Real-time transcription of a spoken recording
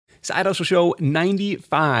Side Hustle Show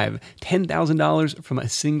 95, $10,000 from a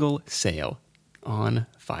single sale on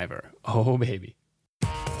Fiverr. Oh, baby.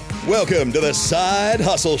 Welcome to the Side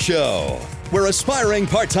Hustle Show, where aspiring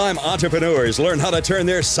part-time entrepreneurs learn how to turn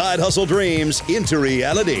their side hustle dreams into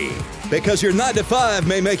reality. Because your 9 to 5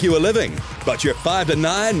 may make you a living, but your 5 to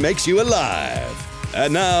 9 makes you alive.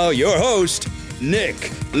 And now, your host,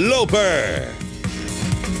 Nick Loper.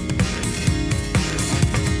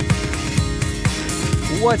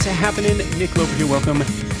 What's happening? Nick Loper here. Welcome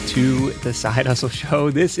to the Side Hustle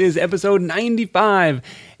Show. This is episode 95,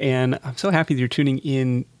 and I'm so happy that you're tuning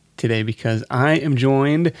in today because I am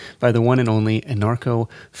joined by the one and only Anarcho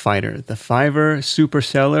Fighter, the Fiverr super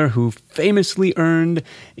seller who famously earned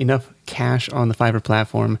enough cash on the Fiverr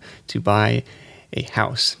platform to buy a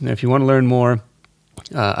house. Now, if you want to learn more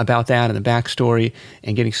about that and the backstory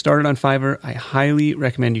and getting started on Fiverr, I highly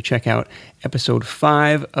recommend you check out episode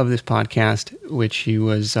 5 of this podcast, which he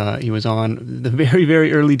was on the very,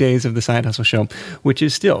 very early days of the Side Hustle Show, which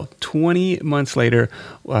is still 20 months later,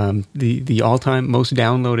 the all-time most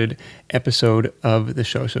downloaded episode of the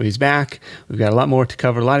show. So he's back. We've got a lot more to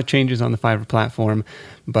cover, a lot of changes on the Fiverr platform,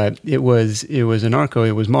 but it was Anarcho,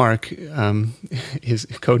 it was Mark, his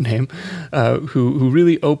code name, who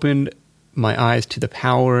really opened my eyes to the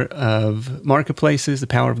power of marketplaces, the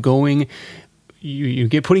power of going, you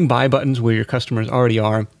get putting buy buttons where your customers already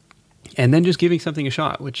are, and then just giving something a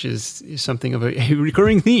shot, which is something of a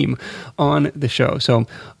recurring theme on the show. So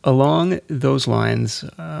along those lines,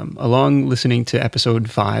 along listening to episode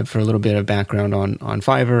 5 for a little bit of background on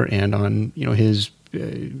Fiverr and on his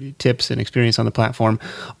tips and experience on the platform.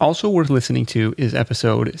 Also worth listening to is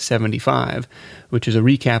episode 75, which is a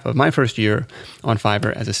recap of my first year on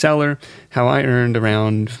Fiverr as a seller, how I earned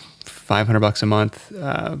around $500 a month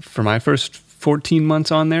for my first 14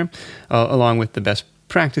 months on there, along with the best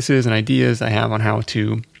practices and ideas I have on how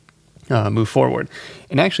to move forward.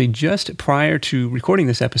 And actually, just prior to recording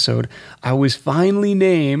this episode, I was finally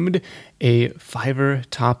named a Fiverr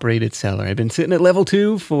top-rated seller. I've been sitting at level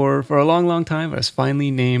 2 for a long, long time. I was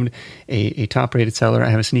finally named a top-rated seller. I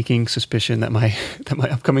have a sneaking suspicion that my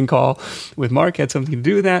upcoming call with Mark had something to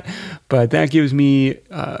do with that. But that gives me,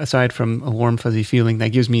 aside from a warm, fuzzy feeling, that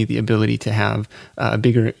gives me the ability to have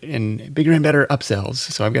bigger and better upsells.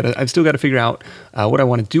 So I've still got to figure out what I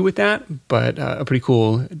want to do with that, but a pretty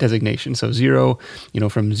cool designation. So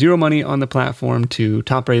from zero money on the platform to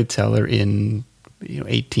top-rated seller in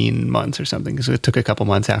 18 months or something. So it took a couple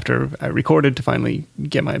months after I recorded to finally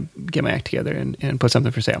get my act together and put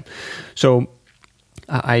something for sale. So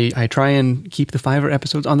I try and keep the Fiverr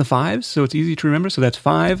episodes on the 5s, so it's easy to remember. So that's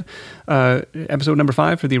 5, episode number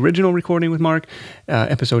 5 for the original recording with Mark,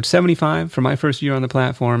 episode 75 for my first year on the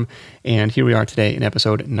platform, and here we are today in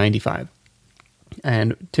episode 95.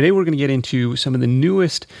 And today we're going to get into some of the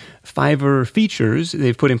newest Fiverr features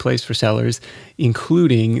they've put in place for sellers,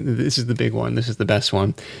 including, this is the big one, this is the best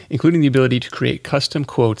one, including the ability to create custom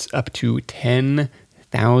quotes up to $10,000.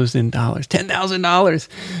 $10,000.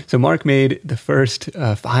 So Mark made the first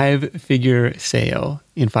 5-figure sale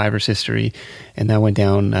in Fiverr's history, and that went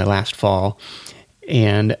down last fall.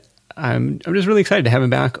 And I'm just really excited to have him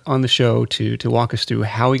back on the show to walk us through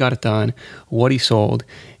how he got it done, what he sold,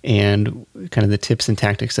 and kind of the tips and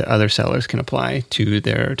tactics that other sellers can apply to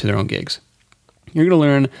their own gigs. You're going to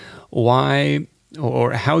learn why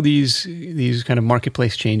or how these kind of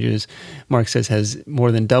marketplace changes, Mark says, has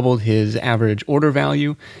more than doubled his average order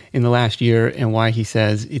value in the last year, and why he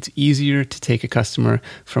says it's easier to take a customer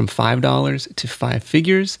from $5 to 5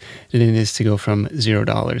 figures than it is to go from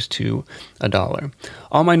 $0 to $1.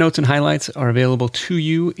 All my notes and highlights are available to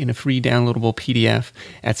you in a free downloadable PDF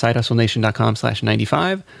at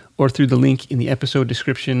sidehustlenation.com/95 or through the link in the episode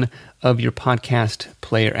description of your podcast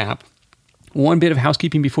player app. One bit of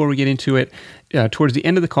housekeeping before we get into it. Towards the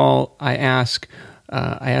end of the call, I ask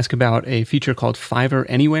about a feature called Fiverr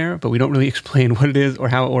Anywhere, but we don't really explain what it is or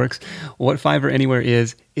how it works. What Fiverr Anywhere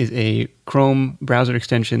is a Chrome browser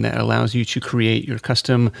extension that allows you to create your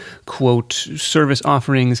custom quote service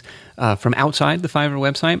offerings from outside the Fiverr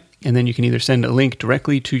website. And then you can either send a link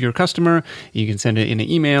directly to your customer, you can send it in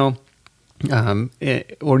an email,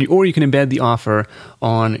 or you can embed the offer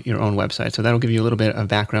on your own website. So that'll give you a little bit of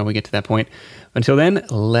background when we get to that point. Until then,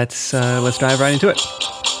 let's dive right into it.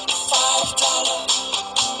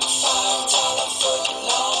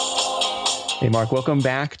 Hey, Mark, welcome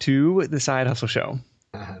back to the Side Hustle Show.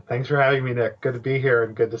 Thanks for having me, Nick. Good to be here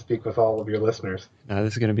and good to speak with all of your listeners.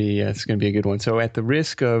 This is going to be a good one. So, at the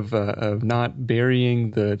risk of not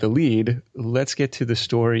burying the lead, let's get to the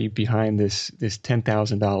story behind this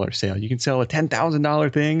 $10,000 sale. You can sell a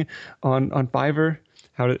 $10,000 thing on Fiverr.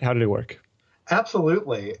 How did it work?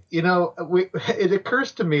 Absolutely. It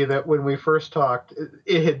occurs to me that when we first talked,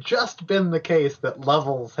 it had just been the case that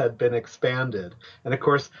levels had been expanded. And of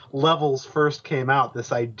course, levels first came out,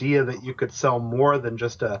 this idea that you could sell more than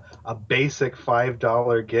just a basic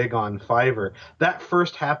 $5 gig on Fiverr. That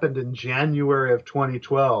first happened in January of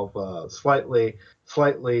 2012,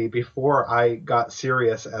 slightly before I got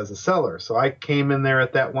serious as a seller. So I came in there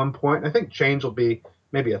at that one point. I think change will be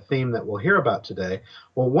maybe a theme that we'll hear about today.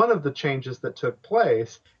 Well, one of the changes that took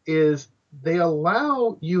place is they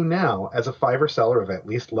allow you now, as a Fiverr seller of at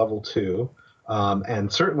least level 2,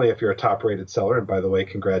 and certainly if you're a top-rated seller, and by the way,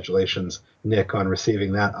 congratulations, Nick, on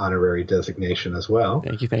receiving that honorary designation as well.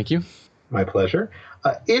 Thank you. My pleasure.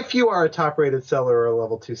 If you are a top-rated seller or a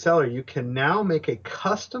level 2 seller, you can now make a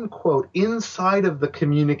custom quote inside of the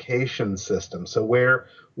communication system. So where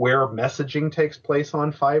messaging takes place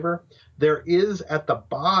on Fiverr, there is at the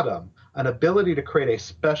bottom an ability to create a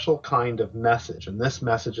special kind of message. And this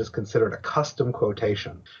message is considered a custom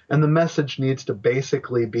quotation. And the message needs to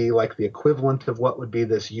basically be like the equivalent of what would be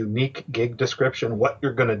this unique gig description, what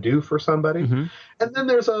you're going to do for somebody. Mm-hmm. And then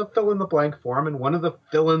there's a fill-in-the-blank form, and one of the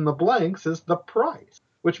fill-in-the-blanks is the price,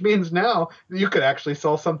 which means now you could actually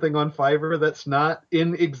sell something on Fiverr that's not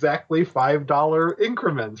in exactly $5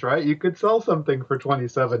 increments, right? You could sell something for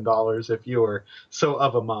 $27 if you were so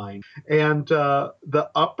of a mind. And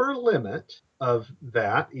the upper limit of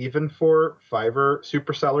that, even for Fiverr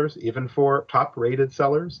super sellers, even for top-rated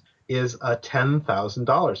sellers, is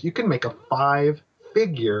 $10,000. You can make a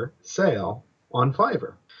 5-figure sale on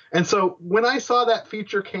Fiverr. And so when I saw that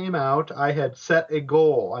feature came out, I had set a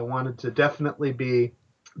goal. I wanted to definitely be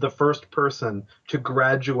the first person to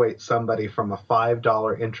graduate somebody from a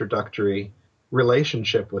 $5 introductory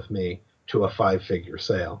relationship with me to a 5-figure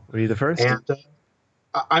sale. Were you the first? And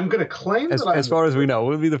I'm going to claim as far as we know,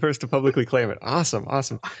 we'll be the first to publicly claim it. Awesome.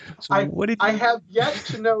 So I have yet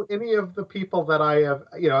to know any of the people that I have,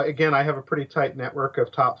 again, I have a pretty tight network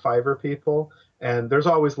of top Fiverr people. And there's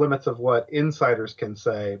always limits of what insiders can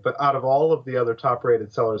say. But out of all of the other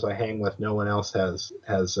top-rated sellers I hang with, no one else has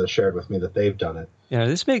shared with me that they've done it. Yeah,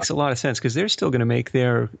 this makes a lot of sense because they're still going to make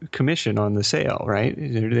their commission on the sale, right?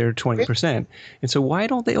 They're 20%. And so why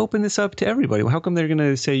don't they open this up to everybody? How come they're going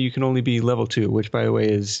to say you can only be level 2, which, by the way,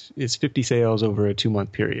 is 50 sales over a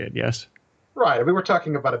 2-month period, yes? Right. I mean, we're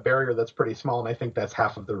talking about a barrier that's pretty small, and I think that's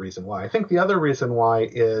half of the reason why. I think the other reason why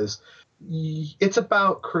is it's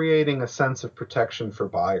about creating a sense of protection for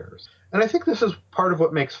buyers. And I think this is part of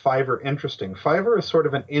what makes Fiverr interesting. Fiverr is sort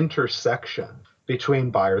of an intersection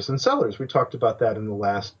between buyers and sellers. We talked about that in the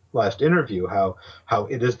last interview, how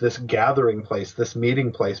it is this gathering place, this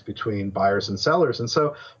meeting place between buyers and sellers. And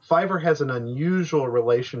so Fiverr has an unusual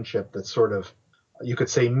relationship that's sort of, you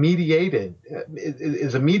could say, mediated,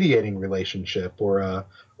 is a mediating relationship or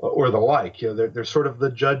the like. They're sort of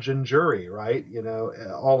the judge and jury, right?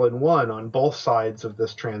 All in one on both sides of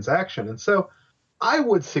this transaction. And so I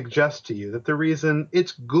would suggest to you that the reason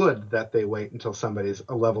it's good that they wait until somebody's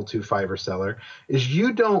a level 2 Fiverr seller is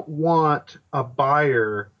you don't want a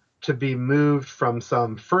buyer to be moved from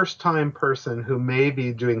some first-time person who may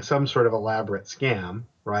be doing some sort of elaborate scam,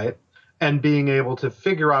 right? And being able to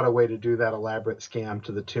figure out a way to do that elaborate scam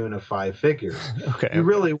to the tune of 5 figures. Okay. You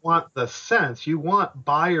really want the sense. You want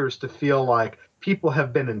buyers to feel like people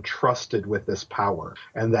have been entrusted with this power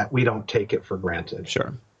and that we don't take it for granted.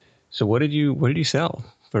 Sure. So what did you sell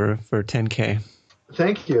for $10K?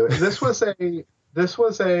 Thank you. This was a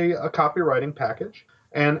copywriting package.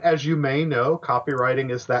 And as you may know,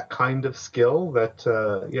 copywriting is that kind of skill that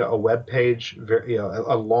a web page,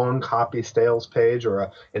 a long copy sales page, or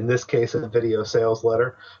in this case, a video sales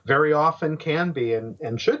letter, very often can be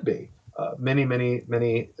and should be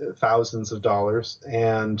many thousands of dollars.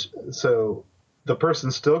 And so the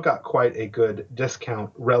person still got quite a good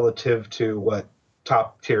discount relative to what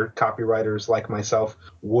top tier copywriters like myself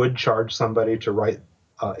would charge somebody to write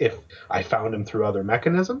if I found them through other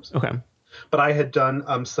mechanisms. Okay. But I had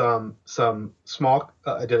done some small.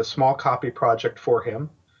 I did a small copy project for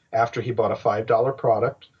him after he bought a $5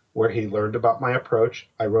 product, where he learned about my approach.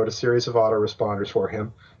 I wrote a series of autoresponders for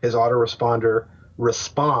him. His autoresponder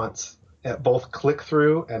response at both click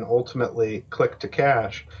through and ultimately click to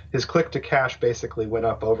cash. His click to cash basically went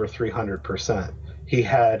up over 300%. He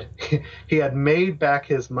had made back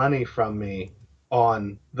his money from me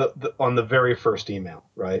on the very first email,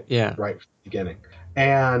 right? Yeah. Right from the beginning.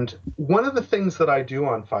 And one of the things that I do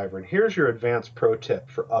on Fiverr, and here's your advanced pro tip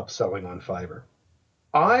for upselling on Fiverr.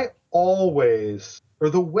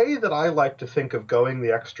 The way that I like to think of going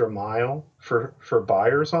the extra mile for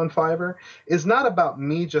buyers on Fiverr is not about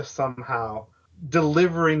me just somehow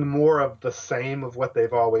delivering more of the same of what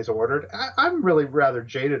they've always ordered. I'm really rather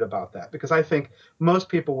jaded about that because I think most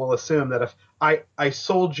people will assume that if I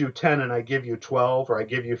sold you 10 and I give you 12 or I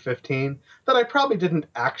give you 15, that I probably didn't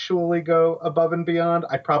actually go above and beyond.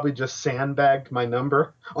 I probably just sandbagged my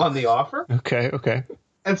number on the offer. Okay.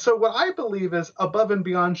 And so what I believe is above and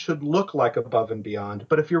beyond should look like above and beyond.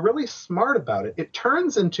 But if you're really smart about it, it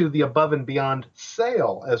turns into the above and beyond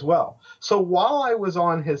sale as well. So while I was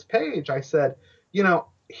on his page, I said,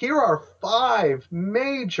 here are 5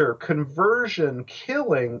 major conversion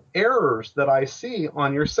killing errors that I see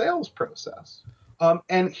on your sales process.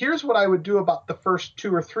 And here's what I would do about the first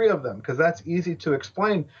 2 or 3 of them, because that's easy to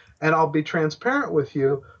explain. And I'll be transparent with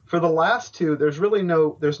you. For the last 2,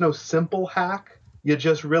 there's no simple hack. You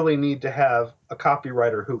just really need to have a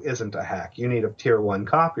copywriter who isn't a hack. You need a tier 1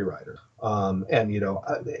 copywriter.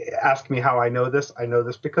 Ask me how I know this. I know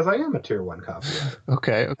this because I am a tier 1 copywriter.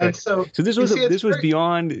 Okay. And so this was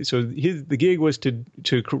beyond. So the gig was to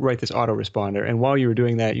write this autoresponder. And while you were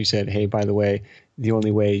doing that, you said, hey, by the way, the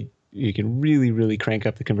only way you can really, really crank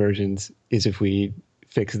up the conversions is if we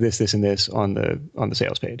fix this, and this on the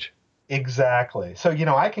sales page. Exactly. So,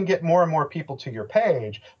 I can get more and more people to your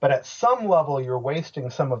page, but at some level, you're wasting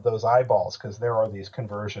some of those eyeballs because there are these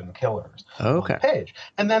conversion killers on the page.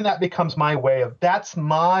 And then that becomes that's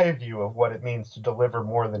my view of what it means to deliver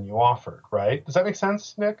more than you offered, right? Does that make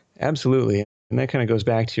sense, Nick? Absolutely. And that kind of goes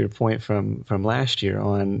back to your point from last year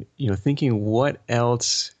on, thinking what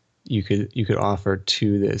else you could offer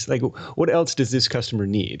to this. Like, what else does this customer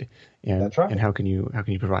need? And, that's right. And how can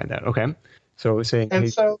you provide that? Okay. So saying,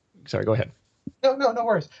 sorry, go ahead. No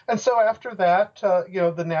worries. And so after that,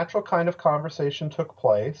 the natural kind of conversation took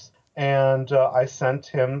place, and I sent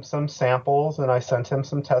him some samples and I sent him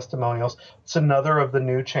some testimonials. It's another of the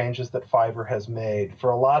new changes that Fiverr has made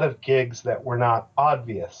for a lot of gigs that were not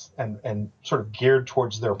obvious and sort of geared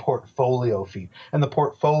towards their portfolio feed. And the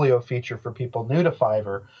portfolio feature for people new to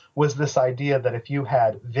Fiverr was this idea that if you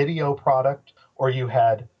had video product or you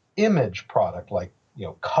had image product, like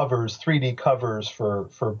covers, 3D covers for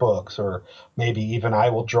books, or maybe even I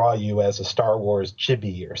will draw you as a Star Wars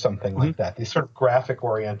chibi or something like that. These sort of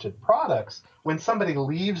graphic-oriented products, when somebody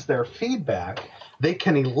leaves their feedback, they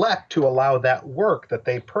can elect to allow that work that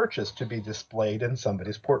they purchased to be displayed in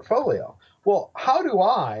somebody's portfolio. Well, how do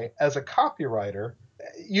I, as a copywriter,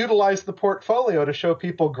 utilize the portfolio to show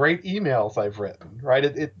people great emails I've written, right?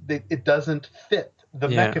 It doesn't fit the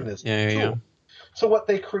mechanism. Yeah. So what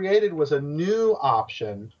they created was a new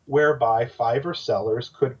option whereby Fiverr sellers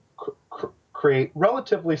could create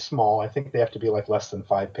relatively small, I think they have to be like less than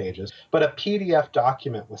 5 pages, but a PDF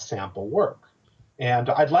document with sample work. And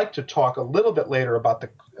I'd like to talk a little bit later about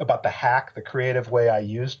the hack, the creative way I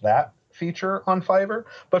used that feature on Fiverr.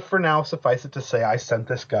 But for now, suffice it to say, I sent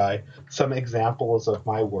this guy some examples of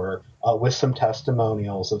my work with some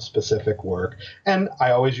testimonials of specific work. And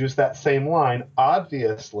I always use that same line.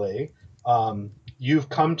 Obviously, you've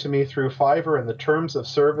come to me through Fiverr, and the terms of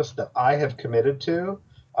service that I have committed to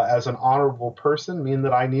as an honorable person mean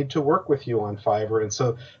that I need to work with you on Fiverr. And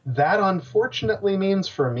so that unfortunately means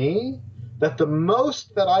for me that the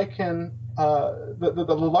most that I can,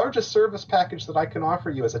 the largest service package that I can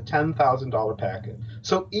offer you is a $10,000 package.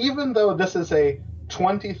 So even though this is a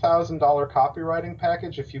 $20,000 copywriting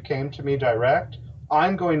package, if you came to me direct,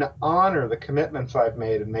 I'm going to honor the commitments I've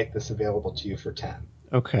made and make this available to you for 10.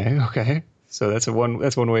 Okay. So that's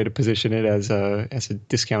one way to position it as a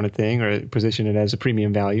discounted thing, or position it as a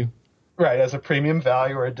premium value. Right, as a premium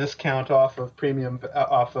value or a discount off of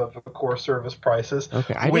core service prices.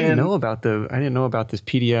 Okay, I didn't know about this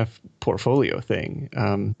PDF portfolio thing.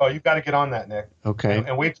 You've got to get on that, Nick. Okay.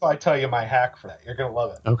 And wait till I tell you my hack for that. You're going to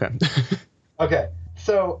love it. Okay. Okay.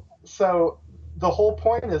 So the whole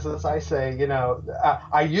point is, as I say,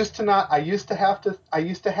 I used to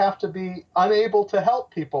have to be unable to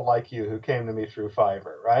help people like you who came to me through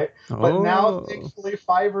Fiverr, right? But now, thankfully,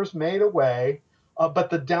 Fiverr's made a way.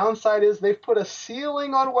 But the downside is they've put a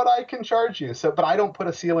ceiling on what I can charge you. But I don't put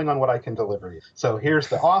a ceiling on what I can deliver you. So here's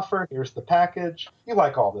the offer. Here's the package. You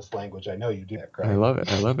like all this language. I know you do, Craig. I love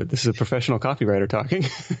it. This is a professional copywriter talking.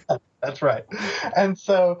 That's right. And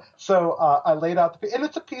so I laid out and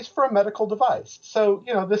it's a piece for a medical device. So,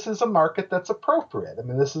 this is a market that's appropriate. I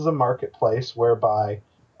mean, this is a marketplace whereby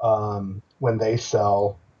when they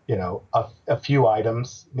sell, a few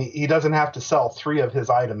items, he doesn't have to sell 3 of his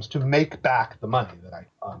items to make back the money that I.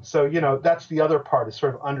 That's the other part, is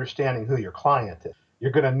sort of understanding who your client is.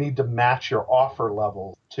 You're going to need to match your offer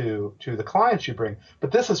level to the clients you bring.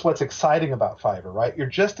 But this is what's exciting about Fiverr, right? You're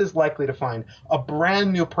just as likely to find a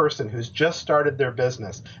brand new person who's just started their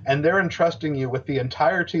business, and they're entrusting you with the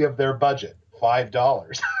entirety of their budget.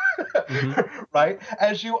 $5, Mm-hmm. right?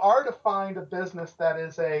 As you are to find a business that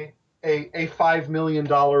is a $5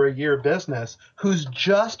 million a year business who's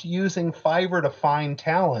just using Fiverr to find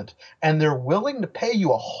talent, and they're willing to pay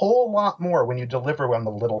you a whole lot more when you deliver on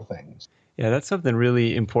the little things. Yeah, that's something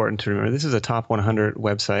really important to remember. This is a top 100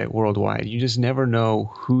 website worldwide. You just never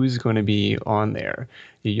know who's going to be on there.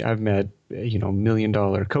 I've met, $1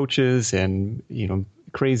 million coaches and,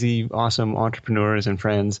 crazy, awesome entrepreneurs and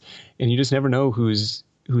friends, and you just never know who's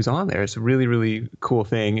on there. It's a really, really cool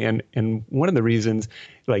thing. And one of the reasons,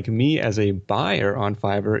 like me as a buyer on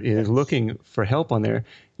Fiverr is looking for help on there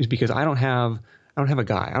is because I don't have a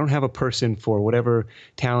guy. I don't have a person for whatever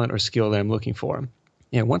talent or skill that I'm looking for.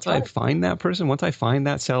 And once I find that person, once I find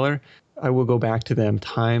that seller, I will go back to them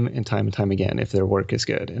time and time and time again if their work is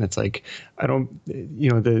good. And it's like, I don't,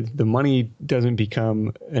 the money doesn't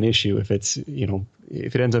become an issue if it's,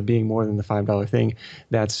 if it ends up being more than the $5 thing,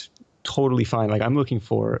 that's totally fine. Like I'm looking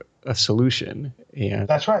for a solution, and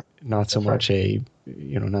that's right. Not so much a,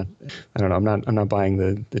 not, I don't know. I'm not buying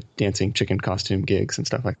the dancing chicken costume gigs and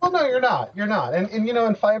stuff like that. Well, no, you're not. And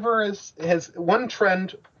and Fiverr has one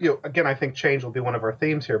trend, again, I think change will be one of our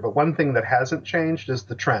themes here, but one thing that hasn't changed is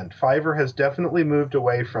the trend. Fiverr has definitely moved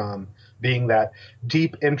away from being that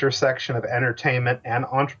deep intersection of entertainment and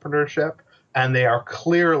entrepreneurship. And they are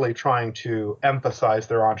clearly trying to emphasize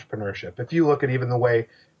their entrepreneurship. If you look at even the way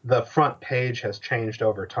the front page has changed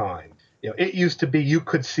over time. It used to be you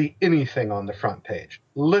could see anything on the front page,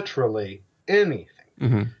 literally anything.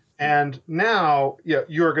 Mm-hmm. And now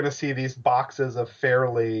you're going to see these boxes of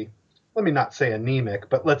fairly, let me not say anemic,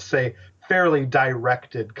 but let's say fairly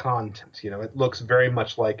directed content. It looks very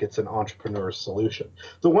much like it's an entrepreneur's solution.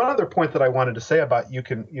 The one other point that I wanted to say about you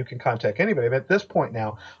can contact anybody, but at this point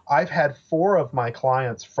now, I've had 4 of my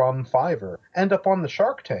clients from Fiverr end up on the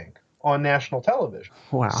Shark Tank on national television.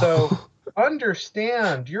 Wow. So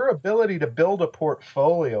understand your ability to build a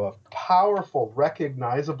portfolio of powerful,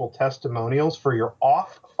 recognizable testimonials for your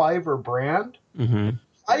off Fiverr brand. Mm-hmm.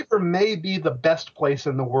 Fiverr may be the best place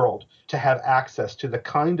in the world to have access to the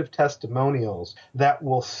kind of testimonials that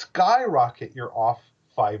will skyrocket your off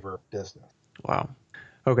Fiverr business. Wow.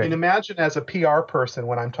 Okay. And imagine as a PR person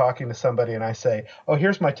when I'm talking to somebody and I say, oh,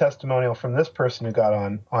 here's my testimonial from this person who got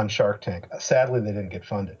on Shark Tank. Sadly, they didn't get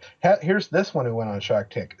funded. Here's this one who went on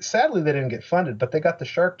Shark Tank. Sadly, they didn't get funded, but they got the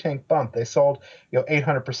Shark Tank bump. They sold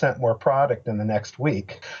 800% more product in the next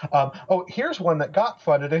week. Here's one that got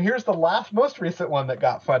funded, and here's the most recent one that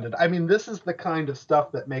got funded. I mean, this is the kind of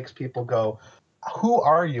stuff that makes people go, who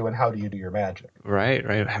are you and how do you do your magic? Right.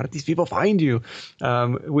 How did these people find you?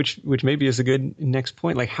 Which maybe is a good next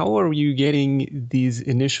point. Like, how are you getting these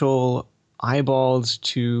initial eyeballs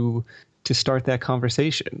to start that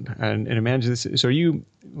conversation? And imagine this. So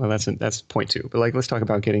that's point 2. But like, let's talk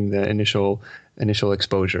about getting the initial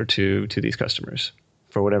exposure to these customers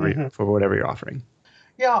for whatever you're offering.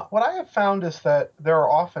 Yeah, what I have found is that there are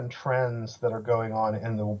often trends that are going on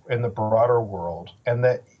in the broader world, and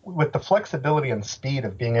that with the flexibility and speed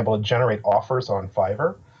of being able to generate offers on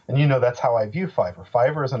Fiverr, and that's how I view Fiverr.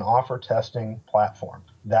 Fiverr is an offer testing platform.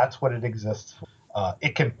 That's what it exists for.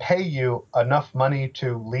 It can pay you enough money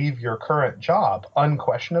to leave your current job,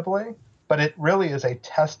 unquestionably, but it really is a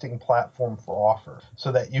testing platform for offers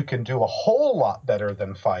so that you can do a whole lot better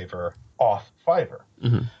than Fiverr off Fiverr.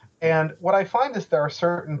 Mm-hmm. And what I find is there are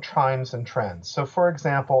certain times and trends. So, for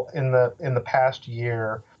example, in the past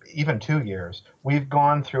year, even 2 years, we've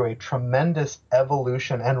gone through a tremendous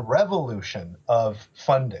evolution and revolution of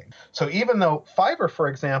funding. So even though Fiverr, for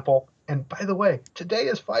example, and by the way, today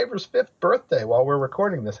is Fiverr's 5th birthday while we're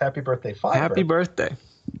recording this. Happy birthday, Fiverr. Happy birthday.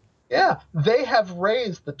 Yeah, they have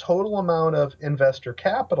raised the total amount of investor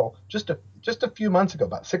capital just a few months ago,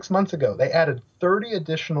 about 6 months ago. They added 30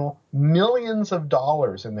 additional millions of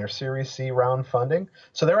dollars in their Series C round funding.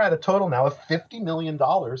 So they're at a total now of $50 million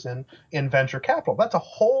in venture capital. That's a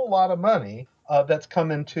whole lot of money that's come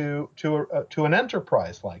into to an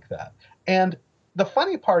enterprise like that. And the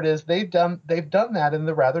funny part is they've done that in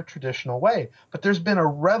the rather traditional way, but there's been a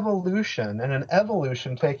revolution and an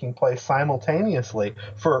evolution taking place simultaneously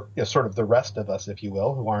for sort of the rest of us, if you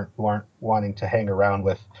will, who aren't wanting to hang around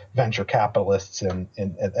with venture capitalists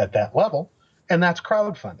at that level, and that's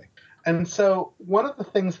crowdfunding. And so one of the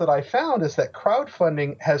things that I found is that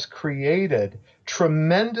crowdfunding has created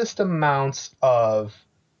tremendous amounts of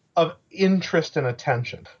interest and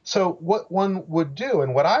attention. So what one would do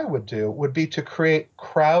and what I would do would be to create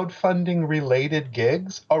crowdfunding related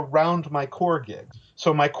gigs around my core gigs.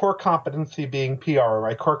 So my core competency being PR, or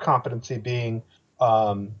my core competency being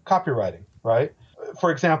copywriting, right?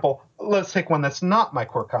 for example, let's take one that's not my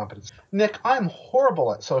core competence. Nick, I'm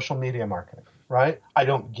horrible at social media marketing, right? I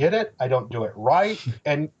don't get it. I don't do it right.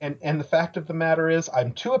 And the fact of the matter is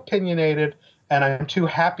I'm too opinionated and I'm too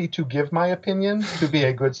happy to give my opinion to be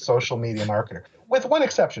a good social media marketer. With one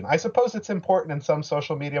exception, I suppose it's important in some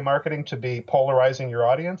social media marketing to be polarizing your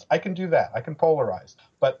audience. I can do that. I can polarize,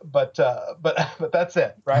 but that's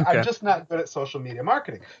it, right? Okay. I'm just not good at social media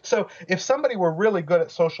marketing. So if somebody were really good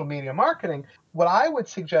at social media marketing, what I would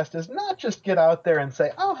suggest is not just get out there and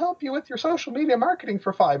say, "I'll help you with your social media marketing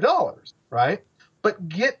for $5," right? But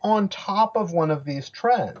get on top of one of these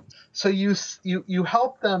trends. So you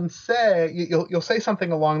help them say, you'll say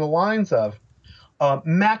something along the lines of,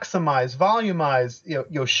 maximize,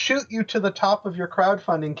 volumize, shoot you to the top of your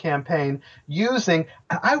crowdfunding campaign using,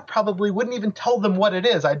 and I probably wouldn't even tell them what it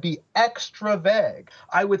is. I'd be extra vague.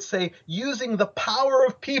 I would say using the power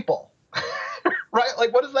of people. Right?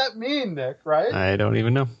 Like, what does that mean, Nick, right? I don't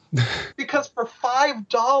even know. Because for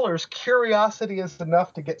 $5, curiosity is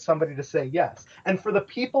enough to get somebody to say yes. And for the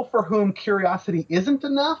people for whom curiosity isn't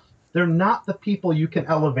enough, they're not the people you can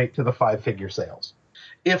elevate to the 5-figure sales.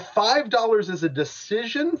 If $5 is a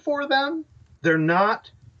decision for them, they're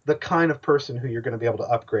not the kind of person who you're going to be able to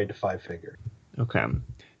upgrade to 5-figure. Okay.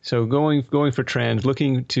 So going for trends,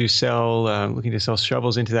 looking to sell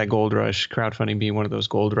shovels into that gold rush, crowdfunding being one of those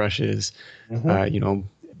gold rushes,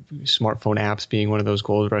 smartphone apps being one of those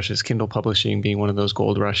gold rushes, Kindle publishing being one of those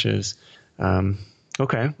gold rushes.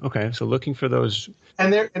 Okay. So looking for those.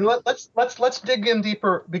 And let's dig in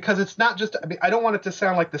deeper, because it's not just, I don't want it to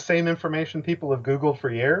sound like the same information people have Googled for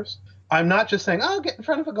years. I'm not just saying, get in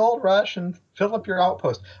front of a gold rush and fill up your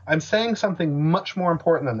outpost. I'm saying something much more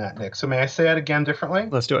important than that, Nick. So may I say it again differently?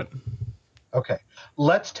 Let's do it. Okay.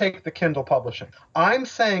 Let's take the Kindle publishing. I'm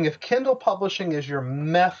saying if Kindle publishing is your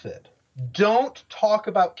method, don't talk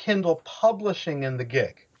about Kindle publishing in the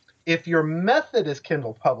gig. If your method is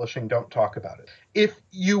Kindle publishing, don't talk about it. If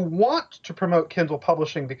you want to promote Kindle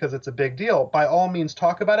publishing because it's a big deal, by all means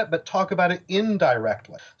talk about it, but talk about it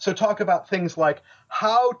indirectly. So talk about things like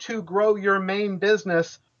how to grow your main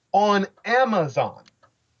business on Amazon,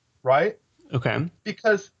 right? Okay.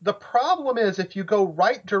 Because the problem is if you go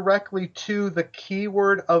right directly to the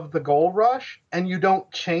keyword of the gold rush and you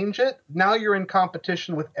don't change it, now you're in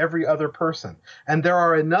competition with every other person. And there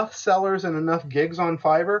are enough sellers and enough gigs on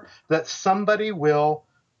Fiverr that somebody will,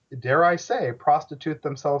 dare I say, prostitute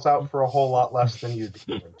themselves out for a whole lot less than you'd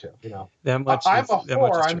be willing to. I'm a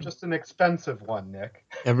whore. I'm just an expensive one, Nick.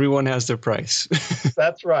 Everyone has their price.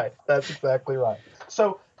 That's right. That's exactly right.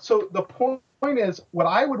 So the point is, what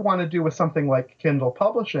I would want to do with something like Kindle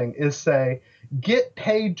publishing is say, get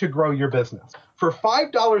paid to grow your business. For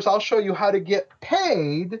 $5, I'll show you how to get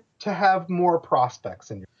paid to have more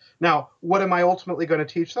prospects in your. Now, what am I ultimately going to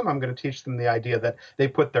teach them? I'm going to teach them the idea that they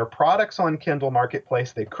put their products on Kindle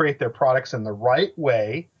Marketplace. They create their products in the right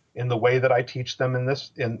way, in the way that I teach them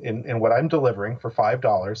in what I'm delivering for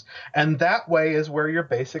 $5. And that way is where you're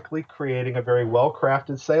basically creating a very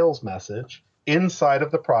well-crafted sales message inside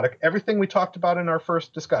of the product, everything we talked about in our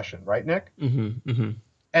first discussion, right, Nick? Mm-hmm.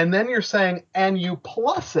 And then you're saying, and you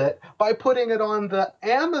plus it by putting it on the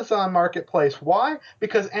Amazon marketplace. Why?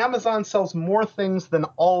 Because Amazon sells more things than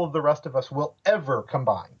all of the rest of us will ever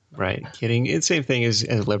combine. Right. Kidding. It's the same thing as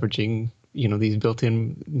leveraging, these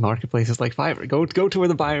built-in marketplaces like Fiverr. Go to where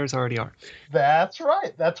the buyers already are. That's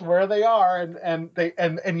right. That's where they are.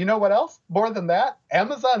 And you know what else? More than that,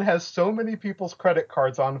 Amazon has so many people's credit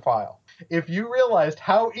cards on file. If you realized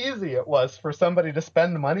how easy it was for somebody to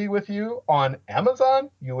spend money with you on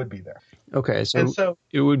Amazon, you would be there. Okay, so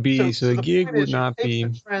it would be so the gig would not be.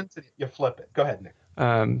 Trends and you flip it. Go ahead, Nick.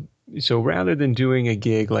 So rather than doing a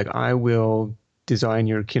gig like I will design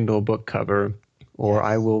your Kindle book cover, or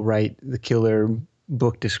I will write the killer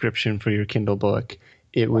book description for your Kindle book,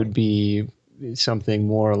 it would be something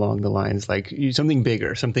more along the lines like something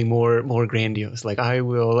bigger, something more grandiose. Like I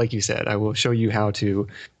will, like you said, I will show you how to,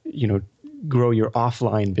 grow your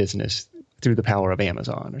offline business through the power of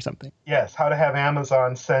Amazon or something. Yes, how to have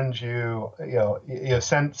Amazon send you,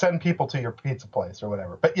 send people to your pizza place or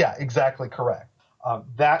whatever. But yeah, exactly correct.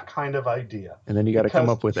 That kind of idea. And then you got to come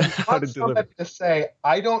up with how to deliver. Somebody to say,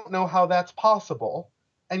 I don't know how that's possible.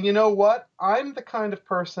 And you know what? I'm the kind of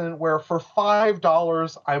person where for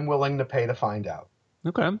 $5, I'm willing to pay to find out.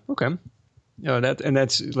 Okay.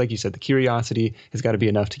 That's like you said, the curiosity has got to be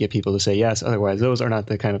enough to get people to say yes. Otherwise, those are not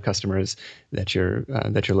the kind of customers that you're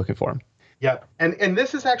looking for. Yeah, and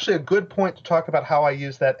this is actually a good point to talk about how I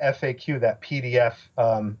use that FAQ, that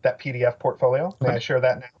PDF portfolio. Okay. May I share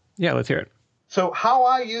that now? Yeah, let's hear it. So how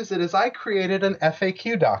I use it is I created an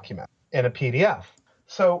FAQ document in a PDF.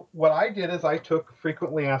 So what I did is I took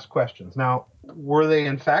frequently asked questions. Now, were they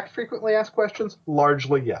in fact frequently asked questions?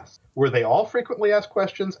 Largely, yes. Were they all frequently asked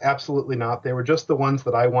questions? Absolutely not. They were just the ones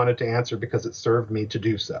that I wanted to answer because it served me to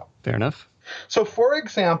do so. Fair enough. So, for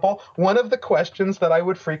example, one of the questions that I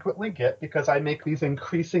would frequently get, because I make these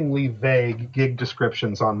increasingly vague gig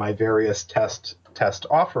descriptions on my various test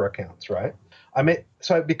offer accounts, right?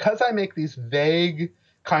 Because I make these vague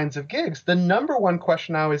kinds of gigs, the number one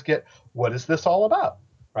question I always get, what is this all about?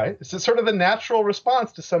 Right? It's sort of the natural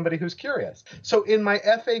response to somebody who's curious. So in my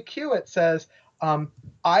FAQ, it says,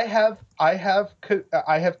 I have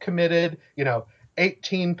committed,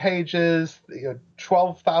 18 pages,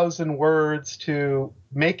 12,000 words to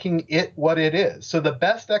making it what it is. So the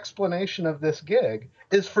best explanation of this gig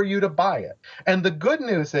is for you to buy it. And the good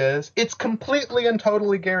news is it's completely and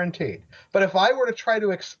totally guaranteed. But if I were to try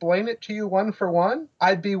to explain it to you one for one,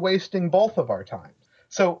 I'd be wasting both of our time.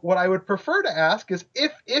 So what I would prefer to ask is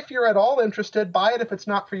if you're at all interested, buy it. If it's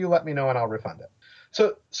not for you, let me know and I'll refund it.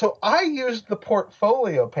 So I used the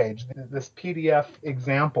portfolio page, this PDF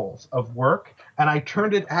examples of work, and I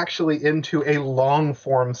turned it actually into a long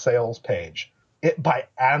form sales page by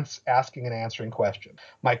asking and answering questions.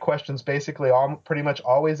 My questions basically pretty much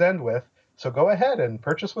always end with, so go ahead and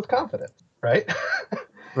purchase with confidence, right?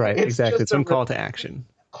 Right, exactly. Some call to action.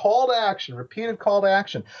 Call to action, repeated call to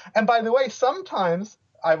action. And by the way, sometimes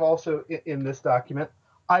I've also, in this document,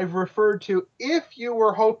 I've referred to, if you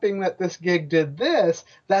were hoping that this gig did this,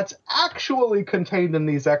 that's actually contained in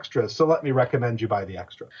these extras. So let me recommend you buy the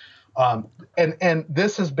extra. And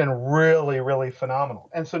this has been really, really phenomenal.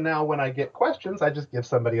 And so now when I get questions, I just give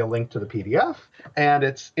somebody a link to the PDF, and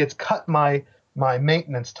it's cut my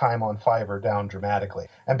maintenance time on Fiverr down dramatically.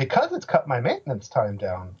 And because it's cut my maintenance time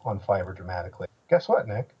down on Fiverr dramatically, guess what,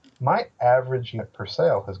 Nick? My average unit per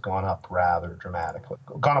sale has gone up rather dramatically,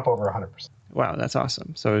 gone up over 100%. Wow, that's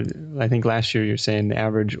awesome. So I think last year you're saying the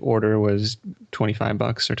average order was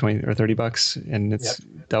 $25 or $20 or $30, and it's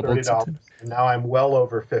doubled. $30. And now I'm well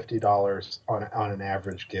over $50 on an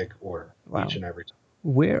average gig order each and every time.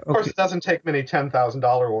 Of course, it doesn't take many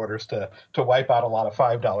 $10,000 orders to wipe out a lot of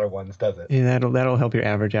 $5 ones, does it? Yeah, that'll help your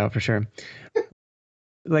average out for sure.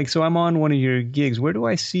 So I'm on one of your gigs. Where do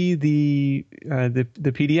I see the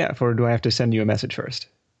PDF, or do I have to send you a message first?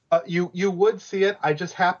 You would see it. I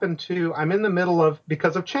just happen to, I'm in the middle of,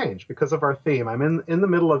 because of our theme, I'm in the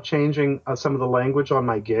middle of changing some of the language on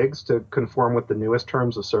my gigs to conform with the newest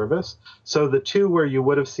terms of service. So the two where you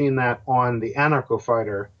would have seen that on the Anarcho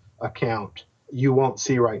Fighter account, you won't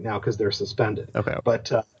see right now because they're suspended. Okay.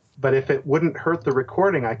 But if it wouldn't hurt the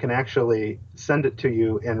recording, I can actually send it to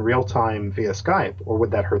you in real time via Skype, or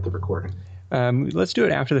would that hurt the recording? Let's do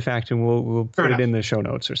it after the fact, and we'll put it in the show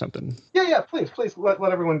notes or something. Yeah. Please let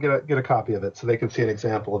everyone get a copy of it so they can see an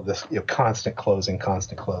example of this constant closing.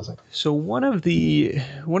 So one of the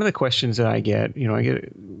questions that I get,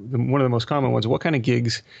 one of the most common ones, what kind of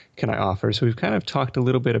gigs can I offer? So we've kind of talked a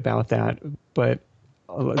little bit about that,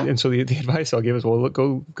 and so the advice I'll give is, well,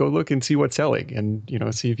 go look and see what's selling,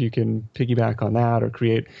 and see if you can piggyback on that or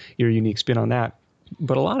create your unique spin on that.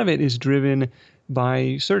 But a lot of it is driven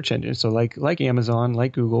by search engines. So like Amazon,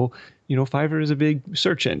 like Google, Fiverr is a big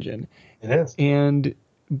search engine. It is.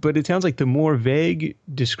 But it sounds like the more vague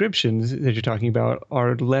descriptions that you're talking about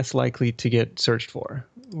are less likely to get searched for.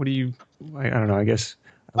 I don't know, I guess.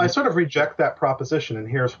 I sort of reject that proposition, and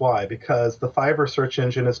here's why. Because the Fiverr search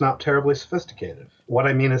engine is not terribly sophisticated. What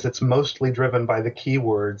I mean is it's mostly driven by the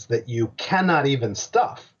keywords that you cannot even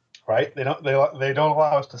stuff, right? They don't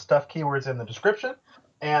allow us to stuff keywords in the description,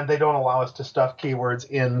 and they don't allow us to stuff keywords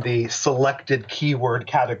in the selected keyword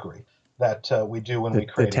category that we do when we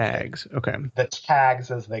create the tags. Okay. The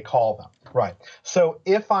tags, as they call them. Right. So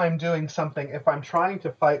if I'm doing something, if I'm trying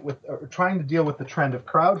to deal with the trend of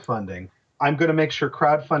crowdfunding, I'm going to make sure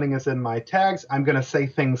crowdfunding is in my tags. I'm going to say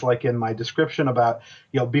things like in my description about,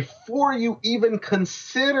 before you even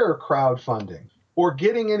consider crowdfunding or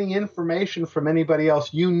getting any information from anybody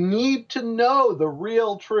else, you need to know the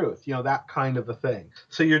real truth, that kind of a thing.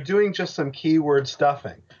 So you're doing just some keyword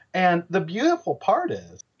stuffing. And the beautiful part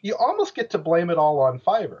is you almost get to blame it all on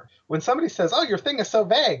Fiverr. When somebody says, "Oh, your thing is so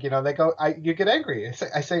vague," they go, you get angry.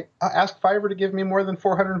 I say, ask Fiverr to give me more than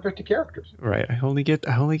 450 characters. Right. I only get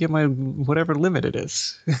my whatever limit it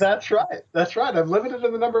is. That's right. I'm limited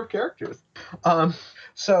in the number of characters.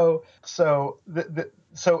 So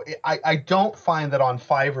I don't find that on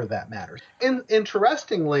Fiverr that matters.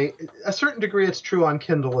 Interestingly, a certain degree, it's true on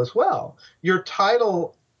Kindle as well. Your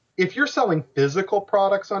title, if you're selling physical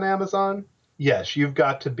products on Amazon, yes, you've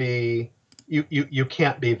got to be you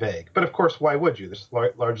can't be vague. But of course, why would you? There's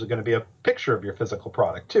largely going to be a picture of your physical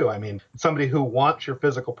product too. I mean, somebody who wants your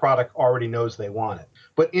physical product already knows they want it.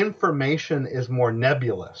 But information is more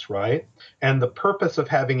nebulous, right? And the purpose of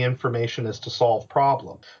having information is to solve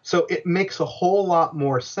problems. So it makes a whole lot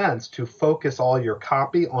more sense to focus all your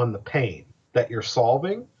copy on the pain that you're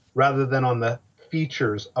solving rather than on the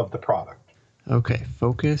features of the product. Okay,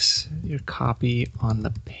 focus your copy on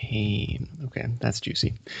the pain. Okay, that's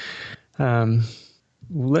juicy.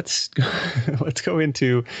 Let's go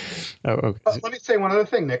into. Okay. Let me say one other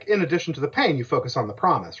thing, Nick. In addition to the pain, you focus on the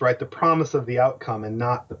promise, right? The promise of the outcome, and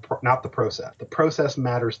not the process. The process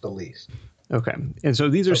matters the least. Okay, and so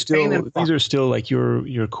these are still like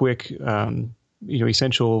your quick,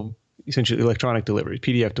 essentially electronic deliveries,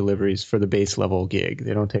 PDF deliveries for the base level gig.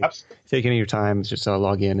 They don't take any of your time. It's just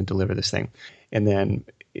log in and deliver this thing, and then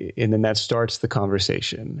that starts the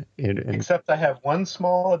conversation. Except I have one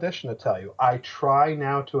small addition to tell you. I try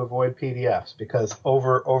now to avoid PDFs because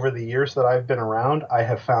over the years that I've been around, I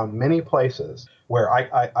have found many places where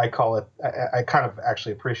I call it, I kind of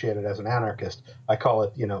actually appreciate it as an anarchist. I call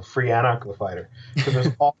it, free anarcho-fighter. Because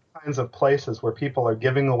there's all kinds of places where people are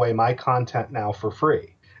giving away my content now for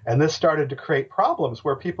free. And this started to create problems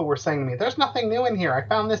where people were saying to me, there's nothing new in here. I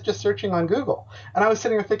found this just searching on Google. And I was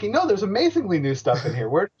sitting there thinking, no, there's amazingly new stuff in here.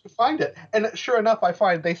 Where did you find it? And sure enough, I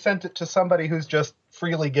find they sent it to somebody who's just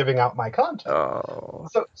freely giving out my content. Oh.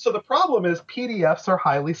 So the problem is PDFs are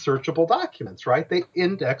highly searchable documents, right? They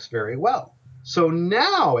index very well. So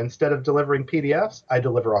now, instead of delivering PDFs, I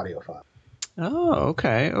deliver audio files. Oh,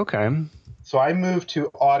 okay. So I moved to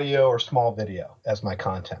audio or small video as my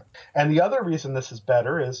content. And the other reason this is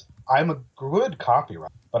better is I'm a good copywriter,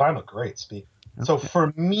 but I'm a great speaker. Okay. So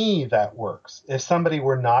for me, that works. If somebody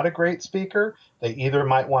were not a great speaker, they either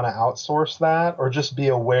might want to outsource that or just be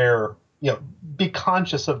aware, be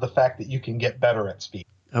conscious of the fact that you can get better at speaking.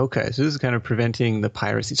 Okay, so this is kind of preventing the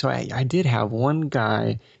piracy. So I did have one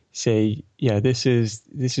guy say, yeah, this is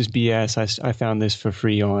BS. I found this for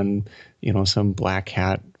free on, some black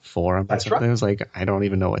hat forum. That's right. I was like, I don't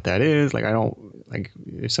even know what that is. Like, I don't, like,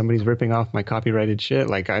 if somebody's ripping off my copyrighted shit,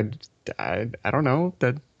 like, I don't know.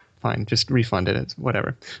 That fine, just refund it. It's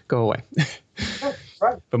whatever. Go away.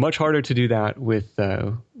 Right. But much harder to do that with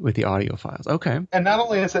the audio files. Okay. And not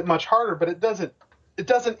only is it much harder, but it doesn't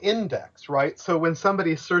index, right? So when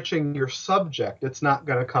somebody's searching your subject, it's not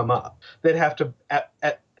going to come up. They'd have to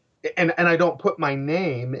and I don't put my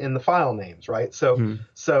name in the file names, right? So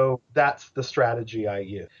that's the strategy I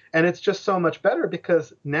use. And it's just so much better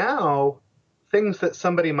because now things that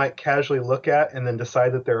somebody might casually look at and then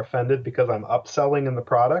decide that they're offended because I'm upselling in the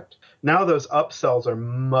product, now those upsells are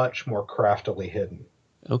much more craftily hidden.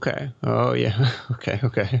 Okay. Oh, yeah.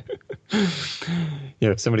 Okay.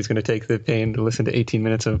 If somebody's going to take the pain to listen to 18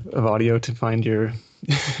 minutes of audio to find your...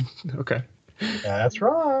 Okay. That's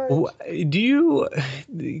right. Do you,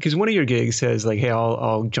 because one of your gigs says like, hey,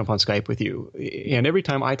 I'll jump on Skype with you. And every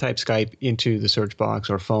time I type Skype into the search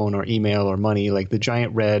box or phone or email or money, like the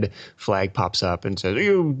giant red flag pops up and says,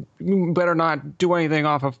 you better not do anything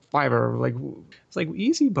off of Fiverr. Like, it's like,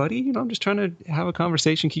 easy, buddy. I'm just trying to have a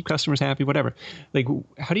conversation, keep customers happy, whatever. Like,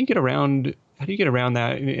 how do you get around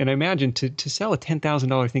that? And I imagine to sell a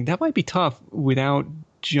 $10,000 thing, that might be tough without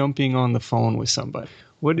jumping on the phone with somebody.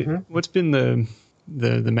 What's been the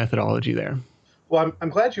methodology there? Well,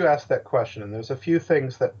 I'm glad you asked that question. And there's a few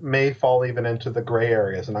things that may fall even into the gray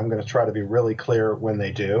areas, and I'm going to try to be really clear when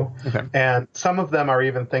they do. Okay. And some of them are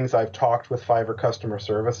even things I've talked with Fiverr customer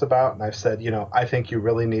service about, and I've said, I think you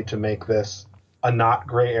really need to make this a not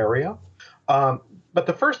gray area. But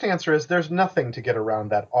the first answer is there's nothing to get around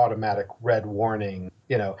that automatic red warning.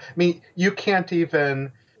 You can't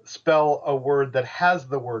even spell a word that has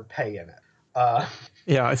the word pay in it.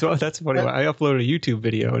 Yeah, so that's funny. I uploaded a YouTube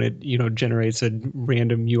video and it, generates a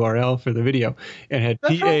random URL for the video and had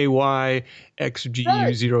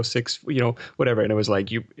PAYXGU06, whatever. And it was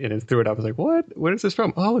like, and it threw it up. I was like, what? Where is this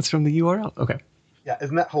from? Oh, it's from the URL. Okay. Yeah,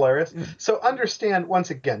 isn't that hilarious? Yeah. So understand, once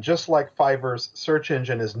again, just like Fiverr's search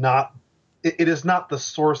engine is not the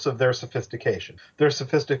source of their sophistication. Their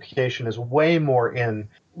sophistication is way more in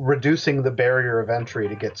reducing the barrier of entry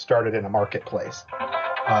to get started in a marketplace.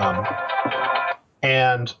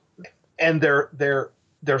 And their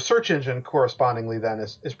search engine correspondingly then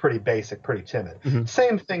is pretty basic, pretty timid. Mm-hmm.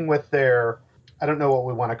 Same thing with their, I don't know what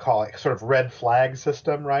we want to call it, sort of red flag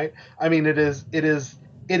system, right? I mean, it is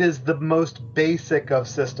the most basic of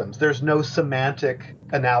systems. There's no semantic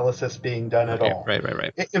analysis being done at all. Right.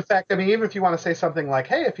 In fact, I mean, even if you want to say something like,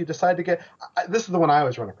 hey, if you decide to get, this is the one I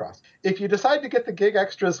always run across. If you decide to get the gig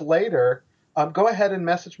extras later, go ahead and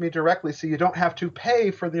message me directly so you don't have to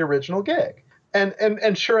pay for the original gig.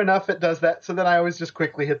 And sure enough, it does that. So then I always just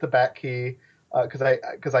quickly hit the back key because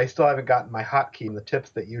I still haven't gotten my hotkey and the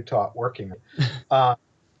tips that you taught working.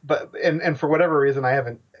 But for whatever reason, I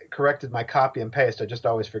haven't corrected my copy and paste. I just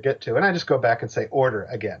always forget to, and I just go back and say order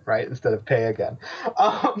again, right, instead of pay again.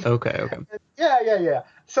 Okay. Yeah.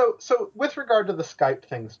 So with regard to the Skype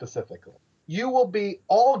thing specifically,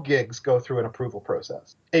 all gigs go through an approval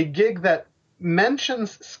process. A gig that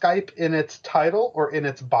mentions Skype in its title or in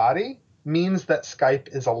its body means that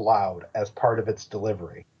Skype is allowed as part of its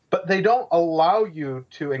delivery. But they don't allow you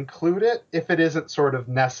to include it if it isn't sort of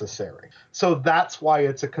necessary. So that's why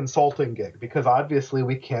it's a consulting gig, because obviously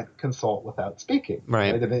we can't consult without speaking.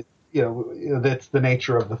 Right. That's the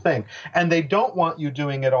nature of the thing. And they don't want you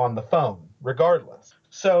doing it on the phone, regardless.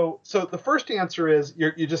 So the first answer is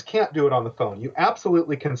you just can't do it on the phone. You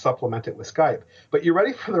absolutely can supplement it with Skype. But you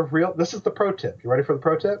ready for this is the pro tip. You ready for the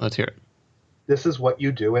pro tip? Let's hear it. This is what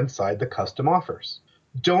you do inside the custom offers.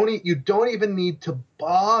 You don't even need to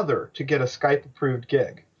bother to get a Skype approved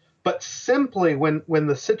gig, but simply when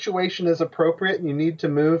the situation is appropriate and you need to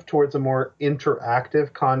move towards a more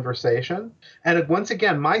interactive conversation. And once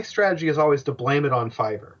again, my strategy is always to blame it on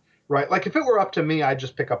Fiverr, right? Like if it were up to me, I'd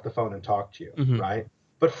just pick up the phone and talk to you, right?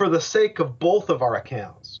 But for the sake of both of our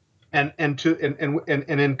accounts and in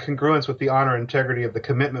congruence with the honor and integrity of the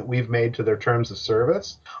commitment we've made to their terms of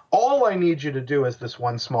service, all I need you to do is this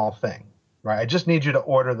one small thing. Right. I just need you to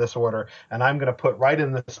order this order, and I'm going to put right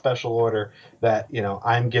in the special order that,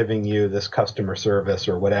 I'm giving you this customer service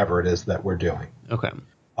or whatever it is that we're doing. Okay.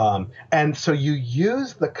 And so you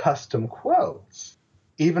use the custom quotes,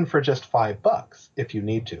 even for just $5 if you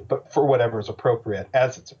need to, but for whatever is appropriate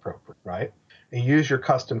as it's appropriate. Right. And you use your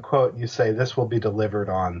custom quote and you say, this will be delivered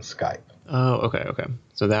on Skype. Oh, okay.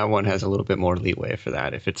 So that one has a little bit more leeway for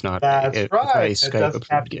that if it's not That's right. It's it doesn't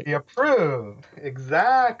have to be approved.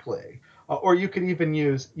 Exactly. Or you could even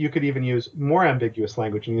use more ambiguous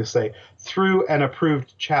language, and you say through an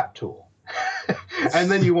approved chat tool, and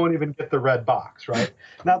then you won't even get the red box, right?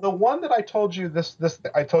 Now, the one that I told you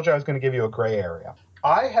I told you I was going to give you a gray area.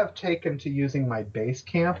 I have taken to using my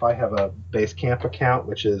Basecamp. I have a Basecamp account,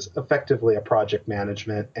 which is effectively a project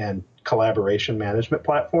management and collaboration management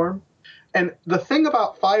platform. And the thing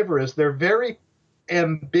about Fiverr is they're very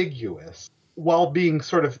ambiguous while being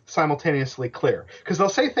sort of simultaneously clear, because they'll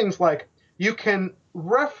say things like, you can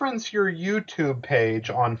reference your YouTube page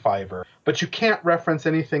on Fiverr, but you can't reference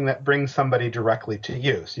anything that brings somebody directly to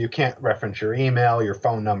you. So you can't reference your email, your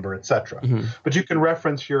phone number, etc. But you can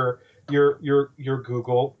reference your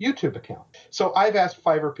Google YouTube account. So I've asked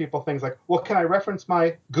Fiverr people things like, well, can I reference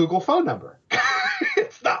my Google phone number?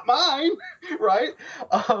 It's not mine, right?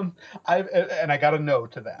 I got a no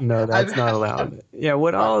to that. No, that's not allowed.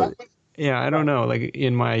 Yeah, I don't know. Like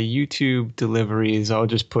in my YouTube deliveries, I'll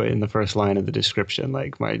just put in the first line of the description,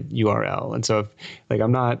 like my URL. And so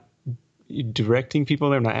I'm not directing people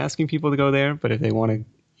there, I'm not asking people to go there, but if they want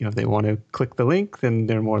to, click the link, then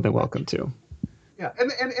they're more than welcome to. Yeah,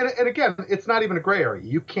 and again, it's not even a gray area.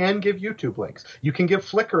 You can give YouTube links. You can give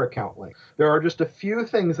Flickr account links. There are just a few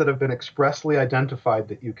things that have been expressly identified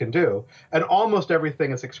that you can do, and almost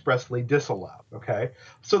everything is expressly disallowed, okay?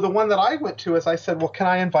 So the one that I went to is I said, well, can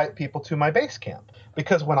I invite people to my Basecamp?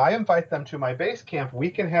 Because when I invite them to my Basecamp,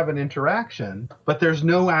 we can have an interaction, but there's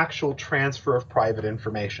no actual transfer of private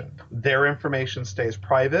information. Their information stays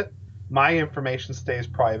private. My information stays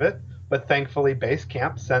private. But thankfully,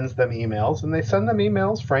 Basecamp sends them emails, and they send them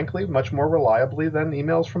emails, frankly, much more reliably than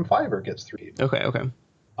emails from Fiverr gets through. Okay.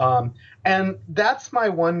 And that's my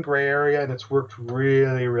one gray area, and it's worked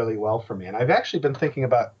really, really well for me. And I've actually been thinking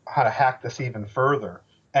about how to hack this even further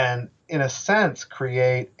and, in a sense,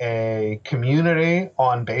 create a community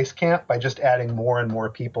on Basecamp by just adding more and more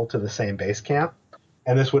people to the same Basecamp.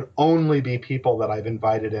 And this would only be people that I've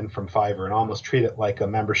invited in from Fiverr, and almost treat it like a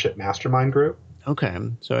membership mastermind group. Okay,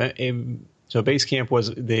 so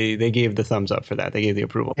Basecamp they gave the thumbs up for that. They gave the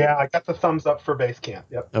approval. Yeah, I got the thumbs up for Basecamp.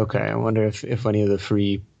 Yep. Okay, I wonder if any of the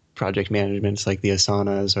free project managements like the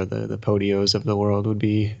Asanas or the Podios of the world would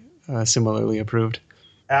be similarly approved.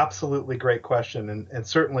 Absolutely great question, and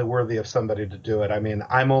certainly worthy of somebody to do it. I mean,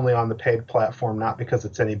 I'm only on the paid platform not because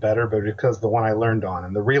it's any better, but because the one I learned on,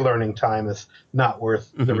 and the relearning time is not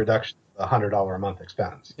worth the reduction of $100 a month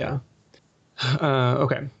expense. Yeah.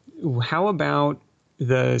 Okay. How about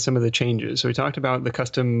some of the changes? So we talked about the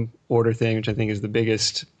custom order thing, which I think is the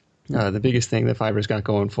biggest thing that Fiverr's got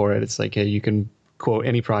going for it. It's like, hey, you can quote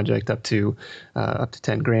any project up to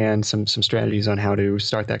 $10,000. Some strategies on how to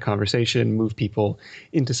start that conversation, move people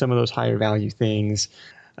into some of those higher value things.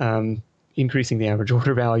 increasing the average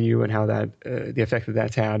order value and how that the effect that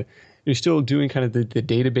that's had. You're still doing kind of the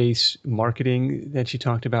database marketing that you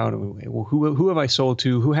talked about. Well, who have I sold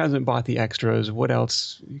to? Who hasn't bought the extras? What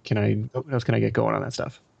else can I get going on that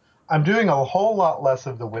stuff? I'm doing a whole lot less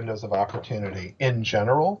of the windows of opportunity in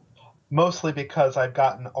general, mostly because I've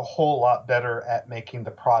gotten a whole lot better at making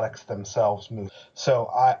the products themselves move. So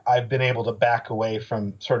I've been able to back away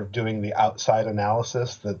from sort of doing the outside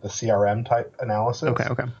analysis, the CRM type analysis. Okay.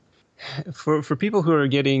 For people who are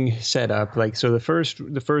getting set up, like, so the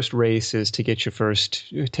first race is to get your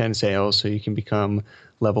first 10 sales so you can become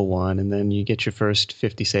level 1, and then you get your first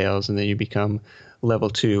 50 sales and then you become level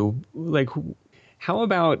 2. Like, how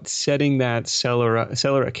about setting that seller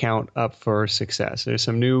account up for success? There's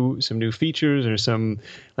some new features, or some,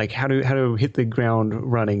 like, how to hit the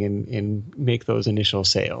ground running and make those initial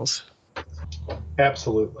sales.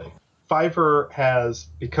 Absolutely. Fiverr has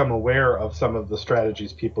become aware of some of the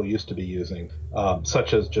strategies people used to be using,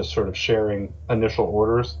 such as just sort of sharing initial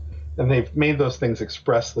orders, and they've made those things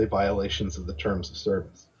expressly violations of the terms of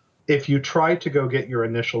service. If you try to go get your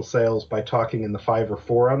initial sales by talking in the Fiverr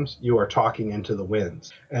forums, you are talking into the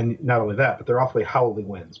winds. And not only that, but they're awfully howly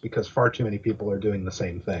winds, because far too many people are doing the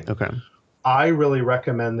same thing. Okay. I really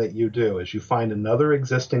recommend that you do is you find another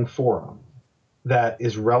existing forum that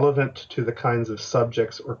is relevant to the kinds of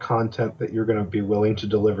subjects or content that you're going to be willing to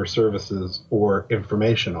deliver services or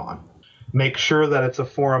information on. Make sure that it's a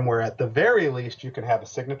forum where at the very least you can have a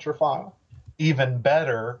signature file. Even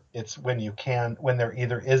better, it's when there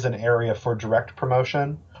either is an area for direct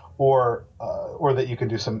promotion or that you can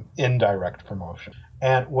do some indirect promotion.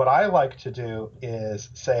 And what I like to do is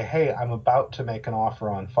say, hey, I'm about to make an offer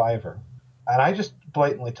on Fiverr. And I just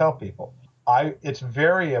blatantly tell people, it's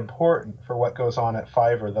very important for what goes on at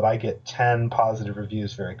Fiverr that I get 10 positive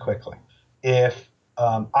reviews very quickly. If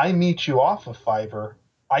I meet you off of Fiverr,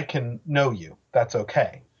 I can know you. That's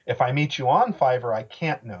okay. If I meet you on Fiverr, I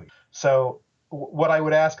can't know you. So what I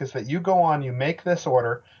would ask is that you go on, you make this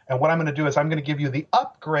order, and what I'm going to do is I'm going to give you the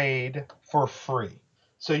upgrade for free.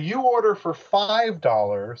 So you order for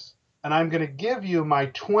 $5, and I'm going to give you my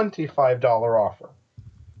 $25 offer.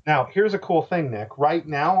 Now, here's a cool thing, Nick. Right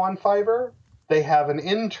now on Fiverr, they have an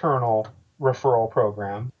internal referral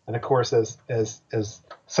program. And of course, as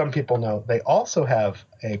some people know, they also have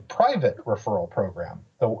a private referral program,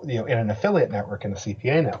 in an affiliate network, in a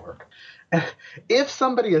CPA network. If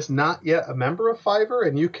somebody is not yet a member of Fiverr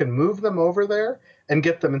and you can move them over there and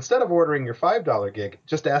get them, instead of ordering your $5 gig,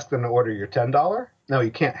 just ask them to order your $10. No,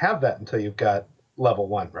 you can't have that until you've got level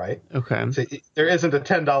 1, right? Okay. So there isn't a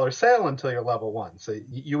 $10 sale until you're level 1. So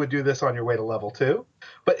you would do this on your way to level 2.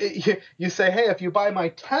 But you say, hey, if you buy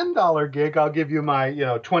my $10 gig, I'll give you my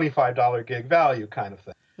 $25 gig value kind of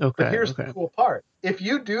thing. Okay. But here's the cool part. If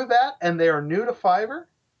you do that and they are new to Fiverr,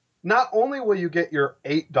 not only will you get your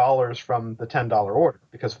 $8 from the $10 order,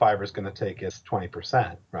 because Fiverr is going to take its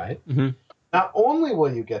 20%, right? Mm-hmm. Not only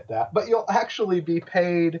will you get that, but you'll actually be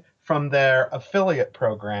paid from their affiliate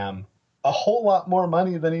program a whole lot more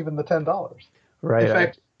money than even the $10. Right. In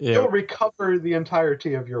fact, you'll recover the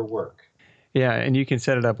entirety of your work. Yeah, and you can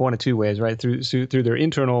set it up one of two ways, right? Through their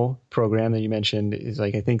internal program that you mentioned is,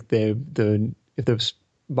 like, I think if the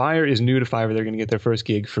buyer is new to Fiverr, they're going to get their first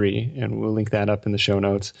gig free, and we'll link that up in the show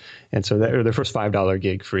notes. And so or their first $5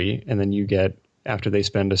 gig free, and then you get, after they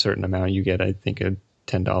spend a certain amount, you get, I think, a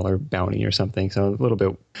 $10 bounty or something. So a little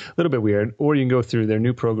bit weird. Or you can go through their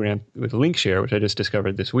new program with link share, which I just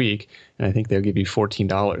discovered this week, and I think they'll give you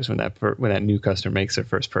 $14 when that new customer makes their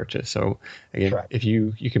first purchase. So again, right, if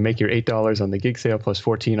you can make your $8 on the gig sale plus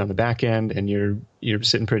 14 on the back end, and you're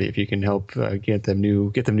sitting pretty if you can help get them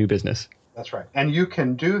new business. That's right. And you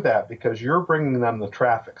can do that because you're bringing them the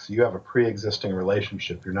traffic. So you have a pre-existing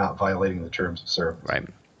relationship. You're not violating the terms of service. Right.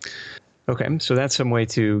 Okay, so that's some way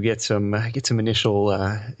to get some initial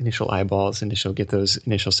eyeballs, get those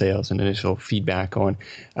initial sales and initial feedback on.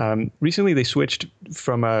 Recently, they switched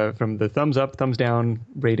from the thumbs up, thumbs down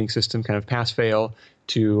rating system, kind of pass fail,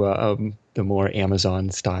 to the more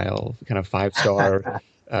Amazon style kind of 5-star,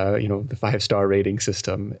 the 5-star rating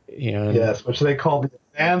system. And yes, which they call the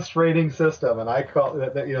advanced rating system, and I call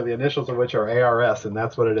the initials of which are ARS, and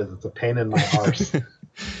that's what it is. It's a pain in my arse.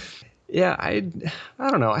 Yeah, I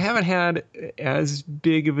don't know. I haven't had as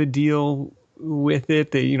big of a deal with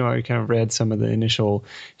it. I kind of read some of the initial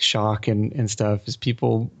shock and stuff as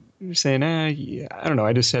people saying, I don't know.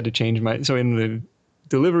 I just had to change so in the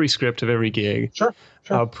delivery script of every gig, sure.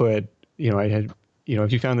 I'll put, if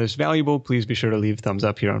you found this valuable, please be sure to leave thumbs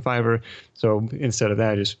up here on Fiverr. So instead of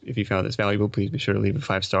that, just if you found this valuable, please be sure to leave a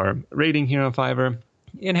 5-star rating here on Fiverr.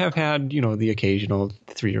 and have had, the occasional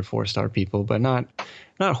 3 or 4 star people, but not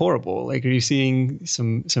horrible. Like, are you seeing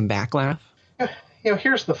some backlash?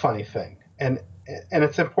 Here's the funny thing, and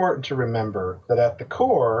it's important to remember that at the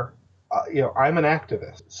core, I'm an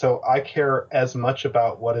activist, so I care as much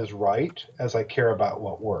about what is right as I care about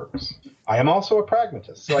what works. I am also a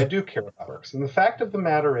pragmatist, so I do care about what works. And the fact of the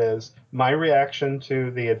matter is, my reaction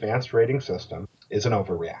to the advanced rating system is an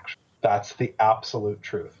overreaction. That's the absolute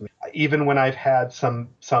truth. Even when I've had some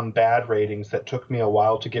bad ratings that took me a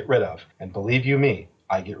while to get rid of, and believe you me,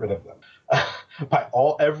 I get rid of them by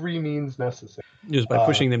every means necessary. Just by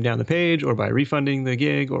pushing them down the page, or by refunding the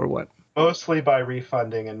gig, or what? Mostly by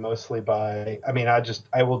refunding, and mostly by,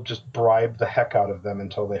 I will just bribe the heck out of them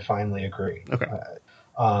until they finally agree. Okay.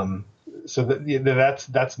 So those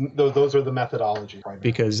are the methodologies. Primarily.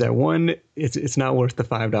 Because that one, it's not worth the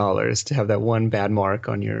 $5 to have that one bad mark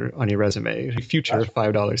on your resume. Future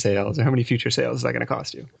 $5 sales, or how many future sales is that going to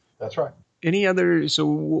cost you? That's right. So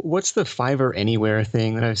what's the Fiverr Anywhere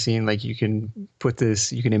thing that I've seen? Like, you can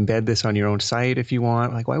embed this on your own site if you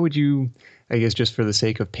want. Like, why would you, I guess just for the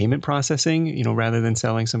sake of payment processing, rather than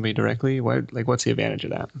selling somebody directly? What's the advantage of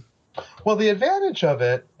that? Well, the advantage of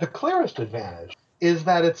it, the clearest advantage, is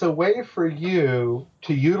that it's a way for you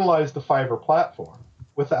to utilize the Fiverr platform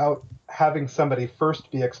without having somebody first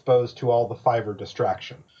be exposed to all the Fiverr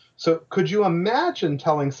distraction. So could you imagine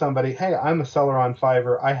telling somebody, hey, I'm a seller on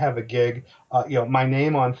Fiverr, I have a gig, my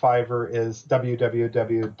name on Fiverr is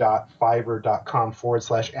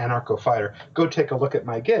www.fiverr.com/anarchofighter. Go take a look at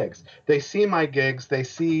my gigs. They see my gigs, they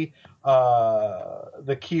see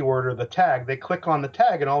the keyword or the tag, they click on the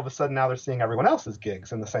tag, and all of a sudden now they're seeing everyone else's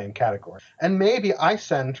gigs in the same category. And maybe I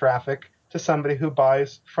send traffic to somebody who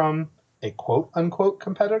buys from a quote-unquote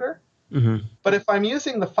competitor. Mm-hmm. But if I'm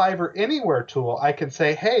using the Fiverr Anywhere tool, I can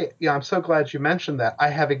say, hey, I'm so glad you mentioned that. I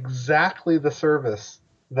have exactly the service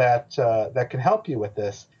that can help you with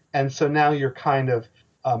this. And so now you're kind of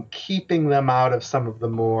keeping them out of some of the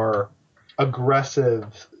more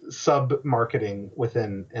aggressive sub-marketing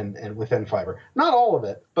within Fiverr. Not all of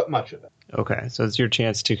it, but much of it. Okay, so it's your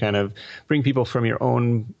chance to kind of bring people from your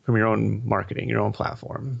own marketing, your own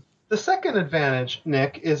platform. The second advantage,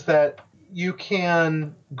 Nick, is that you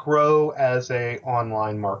can grow as a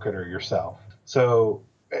online marketer yourself. So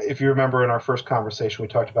if you remember in our first conversation, we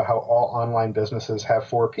talked about how all online businesses have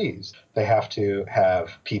 4 Ps. They have to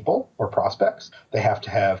have people or prospects. They have to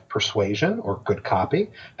have persuasion or good copy.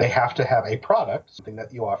 They have to have a product, something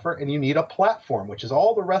that you offer, and you need a platform, which is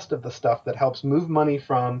all the rest of the stuff that helps move money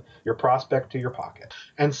from your prospect to your pocket.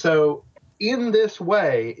 And so in this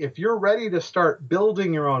way, if you're ready to start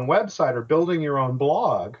building your own website or building your own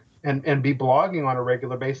blog, and be blogging on a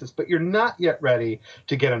regular basis, but you're not yet ready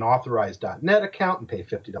to get an authorized .net account and pay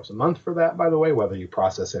 $50 a month for that, by the way, whether you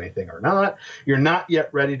process anything or not. You're not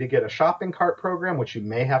yet ready to get a shopping cart program, which you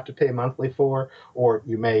may have to pay monthly for, or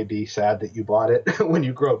you may be sad that you bought it when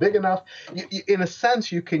you grow big enough. In a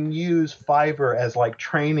sense, you can use Fiverr as like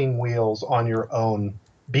training wheels on your own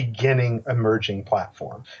beginning emerging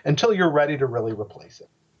platform until you're ready to really replace it.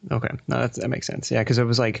 Okay, no, that makes sense. Yeah, because it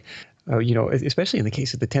was like, especially in the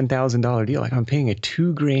case of the $10,000 deal, like I'm paying a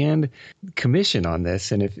 $2,000 commission on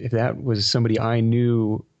this, and if that was somebody I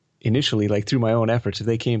knew initially, like through my own efforts, if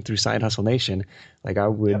they came through Side Hustle Nation, like I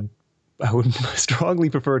would strongly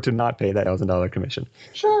prefer to not pay that $1,000 commission.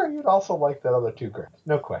 Sure, you'd also like that other $2,000,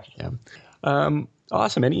 no question. Yeah,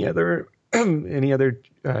 awesome. Any other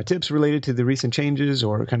tips related to the recent changes,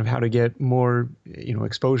 or kind of how to get more,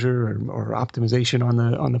 exposure or optimization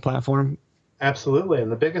on the platform? Absolutely.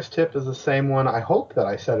 And the biggest tip is the same one I hope that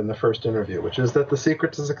I said in the first interview, which is that the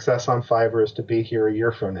secret to success on Fiverr is to be here a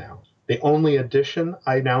year from now. The only addition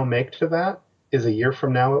I now make to that is a year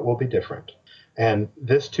from now it will be different. And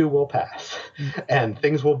this too will pass. And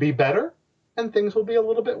things will be better and things will be a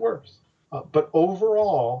little bit worse. But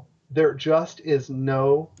overall, there just is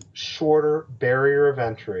no shorter barrier of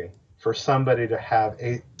entry for somebody to have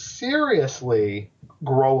a seriously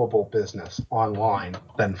growable business online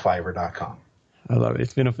than Fiverr.com. I love it.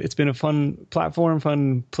 It's been a fun platform,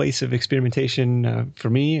 fun place of experimentation for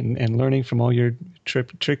me, and learning from all your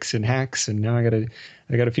tricks and hacks. And now I got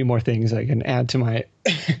a few more things I can add to my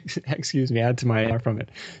from it.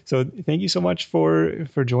 So thank you so much for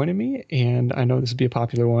joining me. And I know this will be a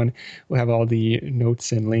popular one. We'll have all the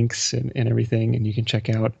notes and links and everything, and you can check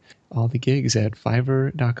out all the gigs at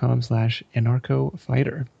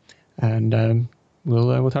fiverr.com/anarchofighter. And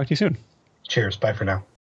we'll talk to you soon. Cheers. Bye for now.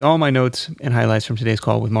 All my notes and highlights from today's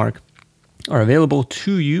call with Mark are available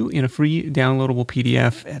to you in a free downloadable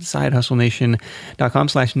PDF at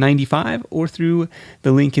sidehustlenation.com/95 or through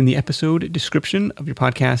the link in the episode description of your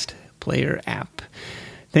podcast player app.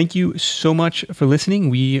 Thank you so much for listening.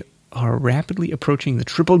 We are rapidly approaching the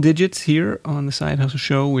triple digits here on the Side Hustle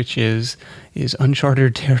Show, which is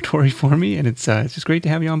uncharted territory for me, and it's just great to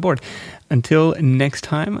have you on board. Until next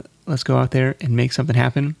time, let's go out there and make something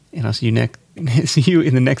happen, and I'll see you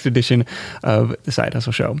in the next edition of the Side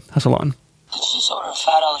Hustle Show. Hustle on. Let's just order a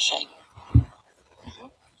 $5 shake.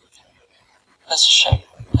 That's a shake.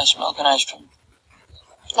 That's milk and ice cream.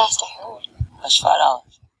 Last I heard. That's $5.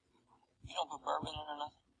 You don't put bourbon in or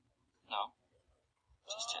nothing? No.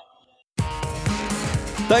 Just tip.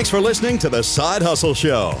 Thanks for listening to The Side Hustle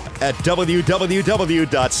Show at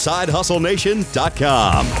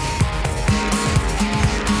www.sidehustlenation.com.